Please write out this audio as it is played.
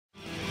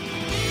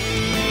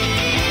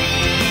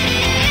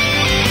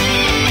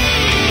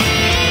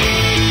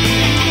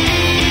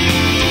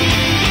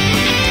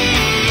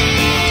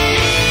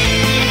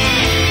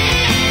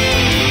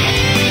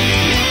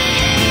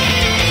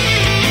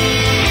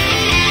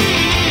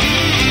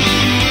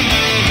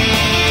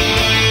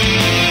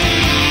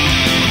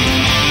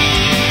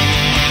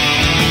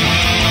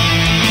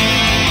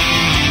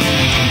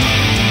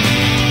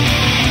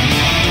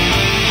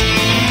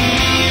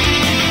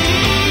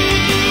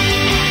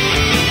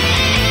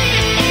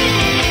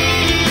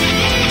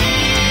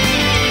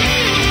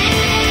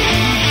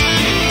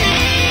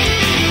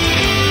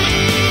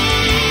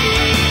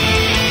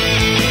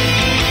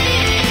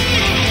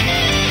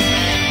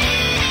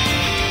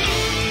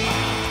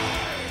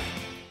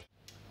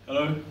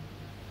Hello,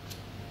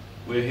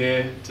 we're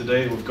here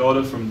today with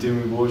Galder from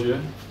Dimmu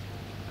Borgir,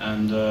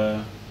 and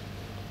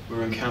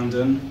we're in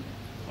Camden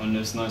on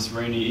this nice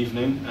rainy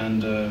evening,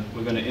 and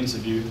we're going to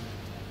interview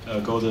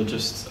Galder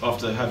just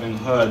after having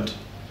heard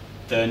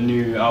their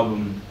new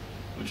album,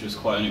 which was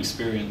quite an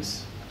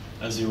experience,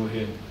 as you will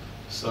hear.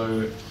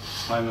 So,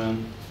 hi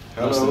man,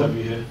 nice to have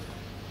you here.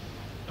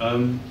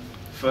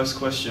 First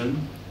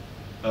question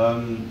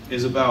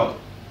is about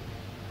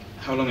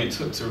how long it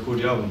took to record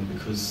the album,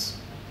 because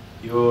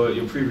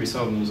your previous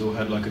albums all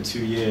had like a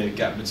 2-year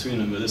gap between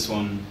them, but this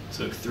one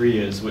took 3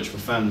 years, which for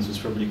fans was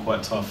probably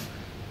quite tough,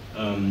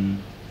 kind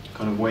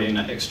of waiting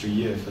that extra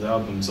year for the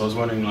album. So I was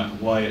wondering like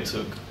why it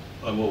took,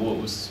 like what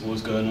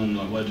was going on,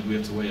 like why did we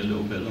have to wait a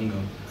little bit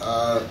longer?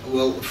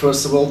 Well,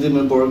 first of all,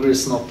 Dimmu Borgir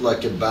is not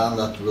like a band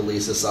that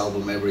releases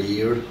album every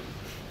year.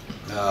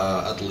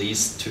 At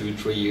least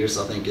 2-3 years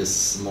I think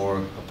is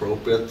more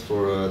appropriate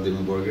for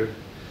Dimmu Borgir.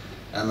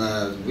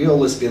 And we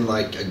always been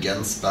like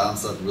against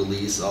bands that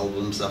release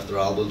albums after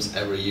albums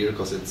every year,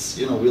 because it's,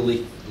 you know,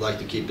 we like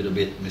to keep it a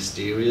bit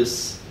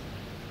mysterious.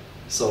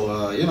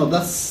 So you know,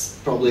 that's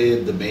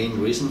probably the main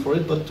reason for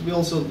it. But we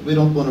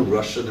don't want to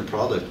rush any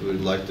product. We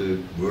would like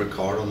to work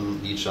hard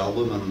on each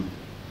album and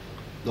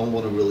don't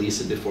want to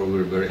release it before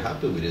we're very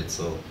happy with it.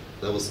 So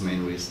that was the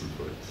main reason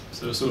for it.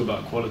 So it's all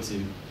about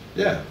quality.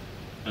 Yeah.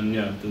 And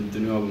yeah, the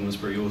new album was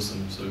pretty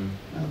awesome. So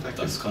yeah,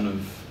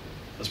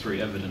 that's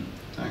pretty evident.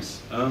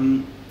 Thanks.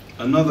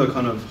 Another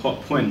kind of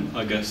hot point,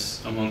 I guess,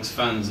 amongst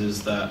fans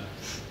is that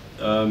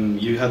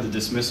you had the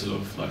dismissal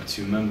of like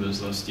 2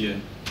 members last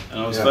year, and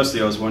I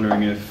was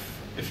wondering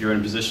if you're in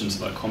a position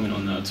to like comment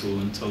on that at all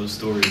and tell the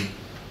story.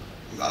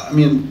 I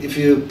mean, if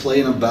you play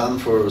in a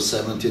band for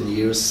 17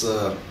 years,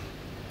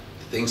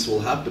 things will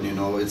happen. You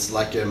know, it's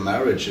like a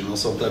marriage. You know,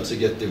 sometimes you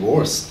get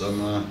divorced,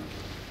 and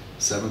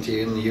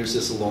 17 years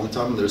is a long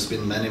time. There's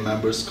been many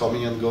members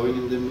coming and going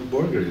in Dimmu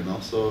Borgir. You know,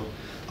 so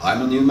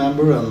I'm a new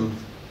member, and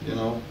you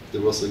know,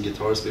 there was a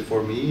guitarist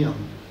before me, and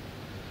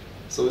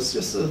so it's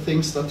just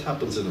things that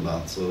happens in a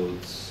band. So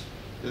it's,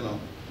 you know,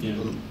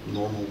 a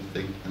normal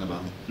thing in a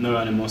band. No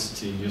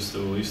animosity. You're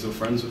still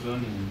friends with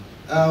them?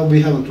 We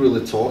haven't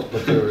really talked,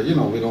 but you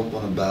know, we don't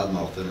want to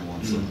badmouth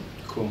anyone. So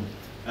cool.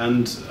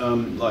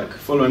 And like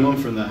following on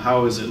from that,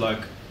 how's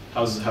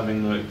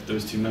having like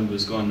those 2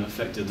 members gone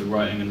affected the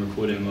writing and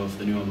recording of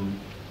the new album?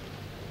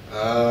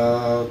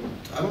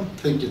 I don't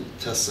think it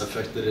has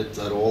affected it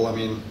at all. I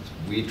mean,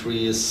 we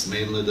 3 is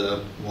mainly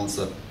the ones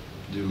that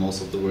do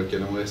most of the work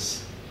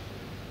anyways.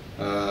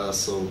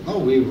 So no,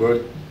 we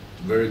work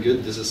very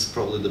good. This is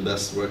probably the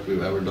best work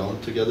we've ever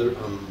done together.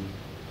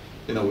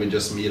 You know, we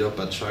just meet up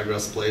at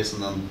Shagrat's place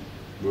and then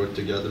work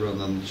together, and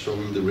then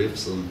showing the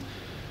riffs, and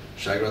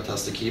Shagrat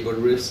has the keyboard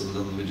riffs, and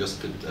then we just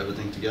put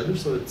everything together.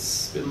 So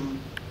it's been,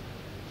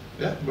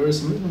 yeah, very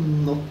smooth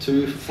and not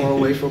too far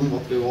away from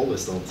what we've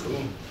always done. So.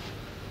 Cool.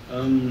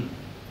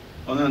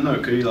 On that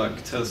note, could you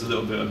like tell us a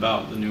little bit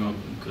about the new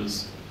album?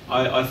 Because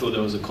I thought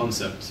there was a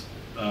concept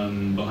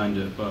behind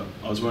it, but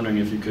I was wondering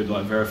if you could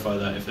like verify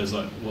that, if there's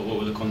like what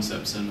were the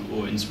concepts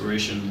or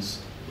inspirations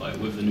like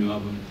with the new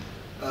album?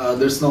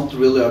 There's not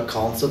really a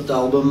concept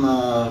album.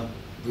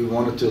 We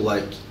wanted to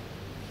like,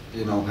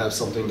 you know, have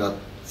something that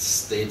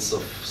states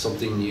of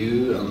something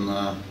new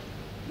and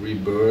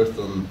rebirth,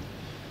 and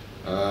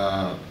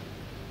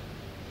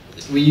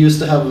we used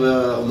to have,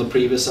 on the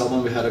previous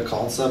album we had a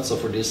concept, so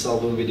for this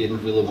album we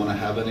didn't really want to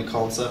have any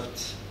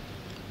concept.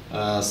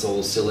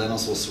 So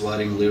Selenos was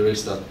writing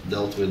lyrics that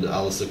dealt with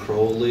Aleister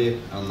Crowley,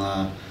 and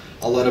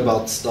a lot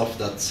about stuff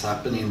that's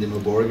happening in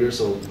Dimmu Borgir.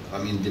 So I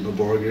mean, Dimmu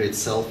Borgir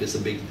itself is a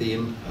big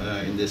theme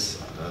in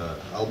this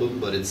album,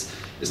 but it's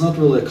not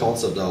really a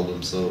concept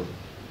album, so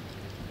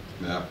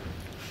yeah.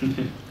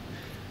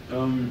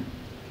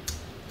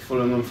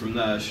 Following on from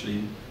that,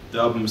 actually, the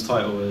album's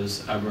title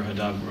is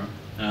Abrahadabra,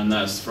 and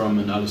that's from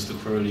an Aleister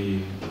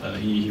Crowley.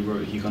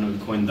 He kind of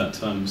coined that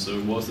term.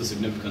 So what's the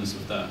significance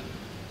of that?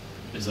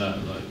 Is that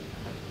like?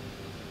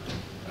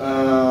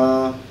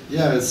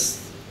 Yeah,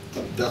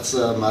 that's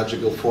a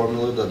magical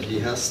formula that he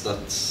has.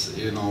 That's,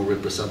 you know,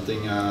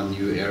 representing a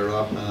new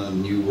era, a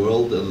new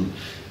world, and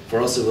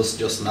for us it was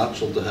just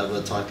natural to have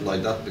a title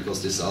like that,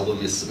 because this album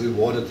is, we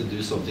wanted to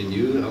do something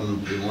new,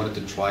 and we wanted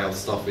to try out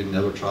stuff we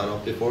never tried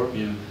out before.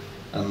 Yeah.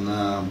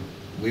 And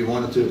we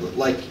wanted to,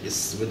 like,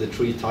 it's with the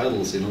 3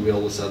 titles, you know, we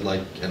always had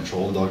like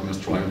Enthroned, Darkness,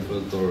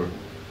 Triumphant, or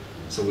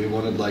so we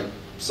wanted like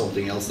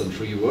something else than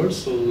 3 words,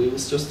 so it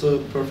was just a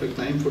perfect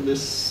name for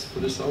this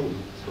album.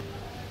 So.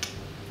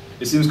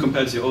 It seems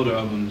compared to your older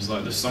albums,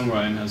 like the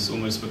songwriting has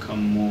almost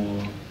become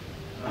more,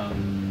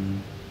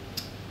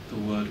 the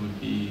word would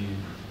be,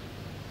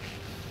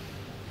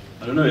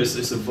 I don't know,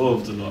 it's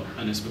evolved a lot,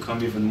 and it's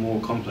become even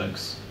more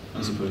complex,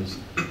 I suppose.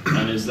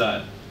 And is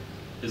that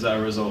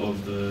a result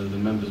of the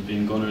members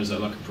being gone, or is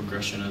that like a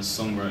progression as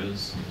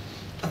songwriters?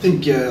 I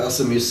think as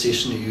a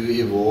musician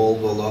you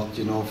evolve a lot,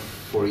 you know,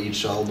 for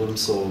each album,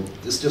 so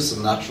it's just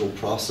a natural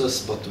process.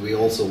 But we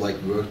also like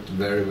worked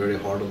very, very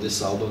hard on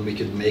this album. We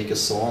could make a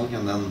song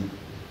and then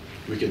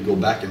we could go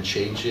back and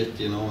change it,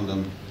 you know, and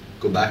then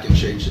go back and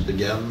change it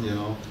again, you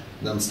know,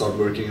 then start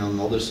working on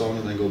another song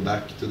and then go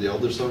back to the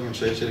other song and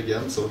change it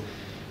again. So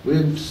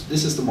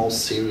this is the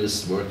most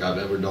serious work I've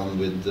ever done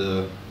with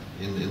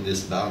in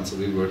this band. So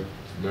we worked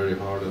very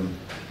hard, and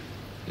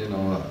you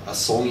know, a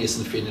song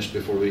isn't finished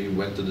before we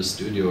went to the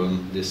studio,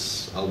 and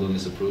this album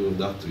is a proof of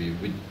that.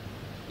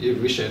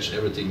 We changed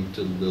everything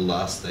to the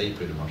last day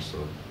pretty much. So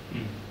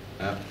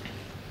yeah.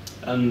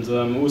 And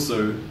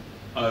also,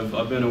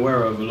 I've been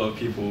aware of a lot of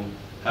people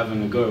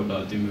having a go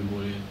about Dimmu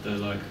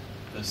Borgir.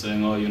 They're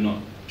saying, oh, you're not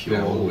pure.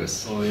 Yeah,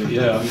 always. Or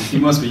yeah, I mean, you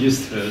must be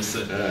used to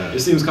it. It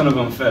seems kind of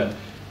unfair,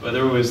 but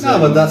they're always. No,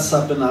 but that's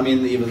happened. I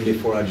mean, even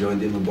before I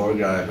joined Dimmu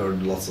Borgir, I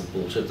heard lots of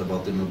bullshit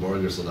about Dimmu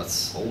Borgir, so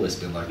that's always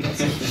been like that.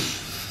 So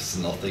it's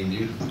nothing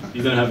new.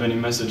 You don't have any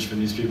message for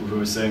these people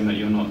who are saying that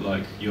you're not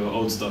like your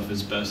old stuff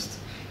is best.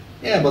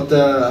 Yeah, but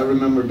I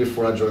remember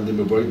before I joined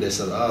Dimmu Borgir, they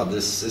said,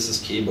 this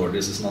is keyboard,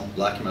 this is not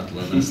black metal,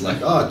 and it's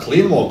like,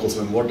 clean vocals,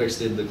 when Vortex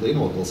did the clean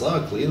vocals,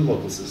 clean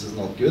vocals, this is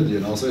not good,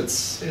 you know, so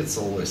it's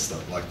always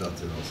stuff like that,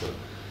 you know, so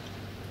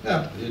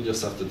yeah, you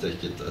just have to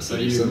take it as it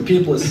is, and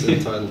people is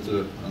entitled to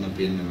an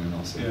opinion, you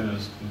know, so. Yeah,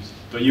 of course.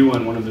 But you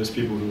weren't one of those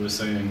people who were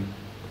saying,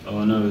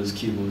 oh no, there's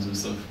keyboards and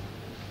stuff.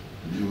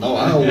 No,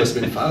 I've always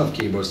been a fan of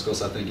keyboards,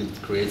 because I think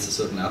it creates a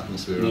certain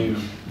atmosphere. Yeah.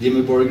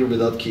 Dimmu Borgir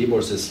without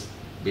keyboards is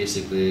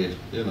basically,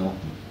 you know,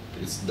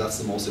 that's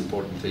the most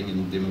important thing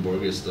in Dimmu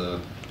Borgir, is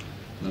the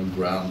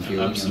grand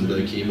feeling and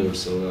the keyboard.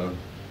 So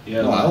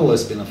yeah, no, I've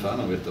always been a fan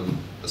of it, and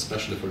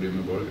especially for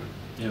Dimmu Borgir.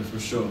 Yeah, for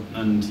sure.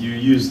 And you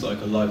used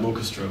like a live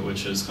orchestra,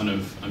 which is kind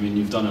of, I mean,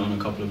 you've done it on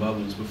a couple of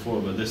albums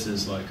before, but this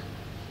is like,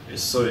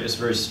 it's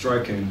very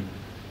striking.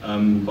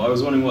 But I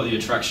was wondering what the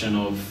attraction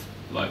of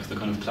like the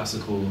kind of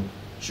classical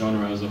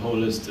genre as a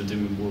whole is to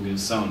Dimmu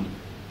Borgir's sound,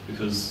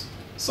 because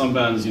some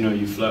bands, you know,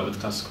 you flirt with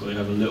classical, you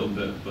have a little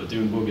bit, but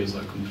Dimmu Borgir is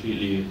like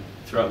completely,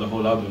 throughout the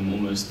whole album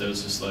almost,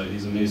 there's just like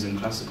these amazing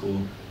classical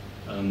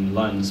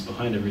lines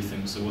behind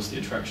everything. So what's the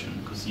attraction?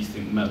 Because you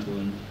think metal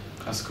and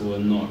classical are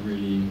not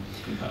really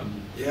compatible.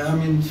 Yeah, I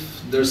mean,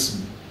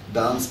 there's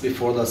bands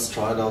before that's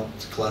tried out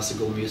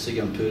classical music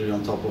and put it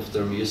on top of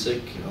their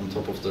music, on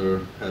top of their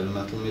heavy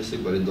metal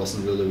music, but it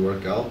doesn't really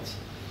work out.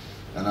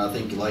 And I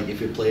think like if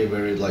you play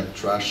very like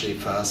trashy,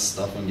 fast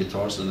stuff on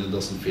guitars, then it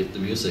doesn't fit the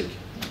music.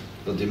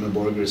 But Dimmu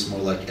Borgir is more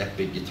like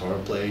epic guitar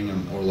playing,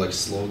 or like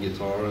slow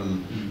guitar,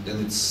 and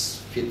then it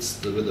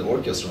fits with the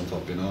orchestra on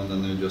top, you know, and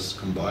then you just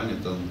combine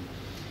it. And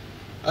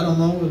I don't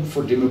know,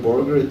 for Dimmu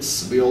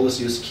Borgir, we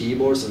always use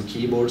keyboards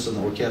and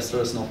orchestra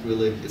is not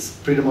really, it's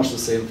pretty much the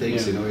same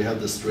things, you know, you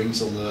have the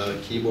strings on the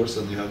keyboards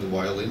and you have the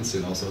violins,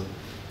 you know, so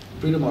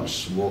pretty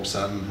much walks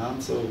hand in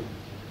hand. So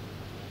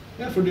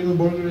yeah, for Dimmu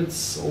Borgir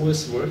it's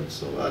always worked,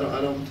 so I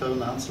don't have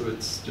an answer,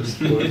 it's just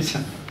worked.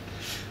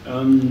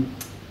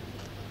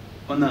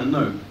 On that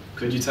note,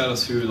 could you tell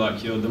us who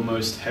like the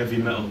most heavy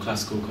metal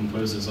classical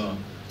composers are?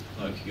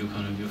 Like your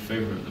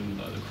favorite,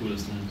 like the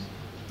coolest ones?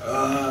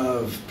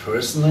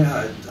 Personally,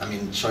 I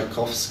mean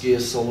Tchaikovsky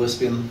has always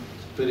been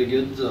pretty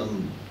good.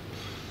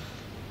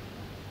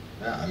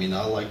 Yeah, I mean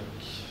I like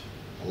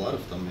a lot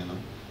of them, you know.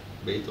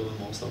 Beethoven,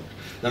 Mozart.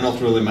 They're not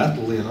really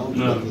metal, you know,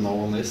 but no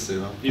one is,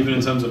 you know. Even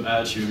in terms of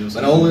attitude or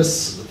something. But I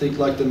always think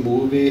like the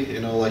movie, you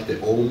know, like the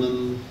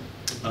Omen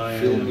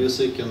film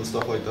music and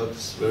stuff like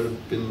that's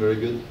been very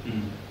good.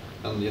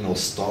 And you know,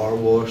 Star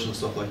Wars and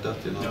stuff like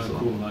that, you know. Yeah, so.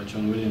 Cool, like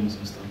John Williams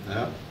and stuff.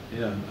 Yeah.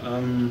 Yeah.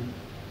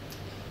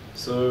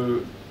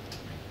 So,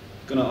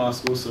 gonna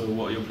ask also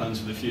what are your plans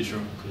for the future,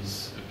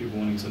 because people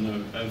wanting to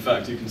know. In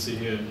fact, you can see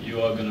here you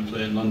are gonna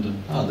play in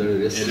London. Ah, there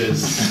it is. It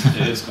is.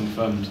 It is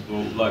confirmed.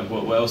 Well, like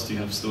what else do you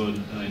have stored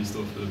in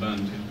store for the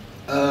band?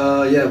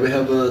 Yeah, we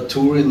have a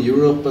tour in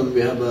Europe and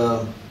we have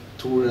a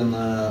tour in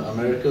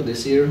America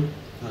this year.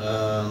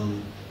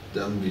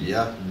 Then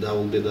yeah, that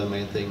will be the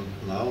main thing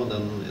now, and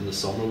then in the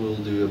summer we'll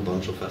do a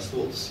bunch of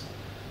festivals.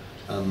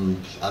 And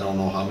I don't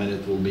know how many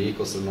it will be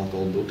because they're not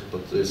all booked,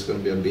 but it's going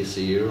to be a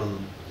busy year, and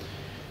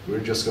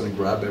we're just going to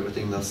grab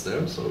everything that's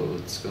there. So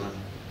it's going to,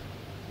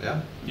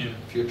 yeah,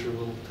 future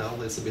will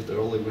tell. It's a bit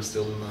early. We're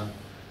still in the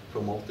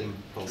promoting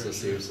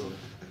process here, so.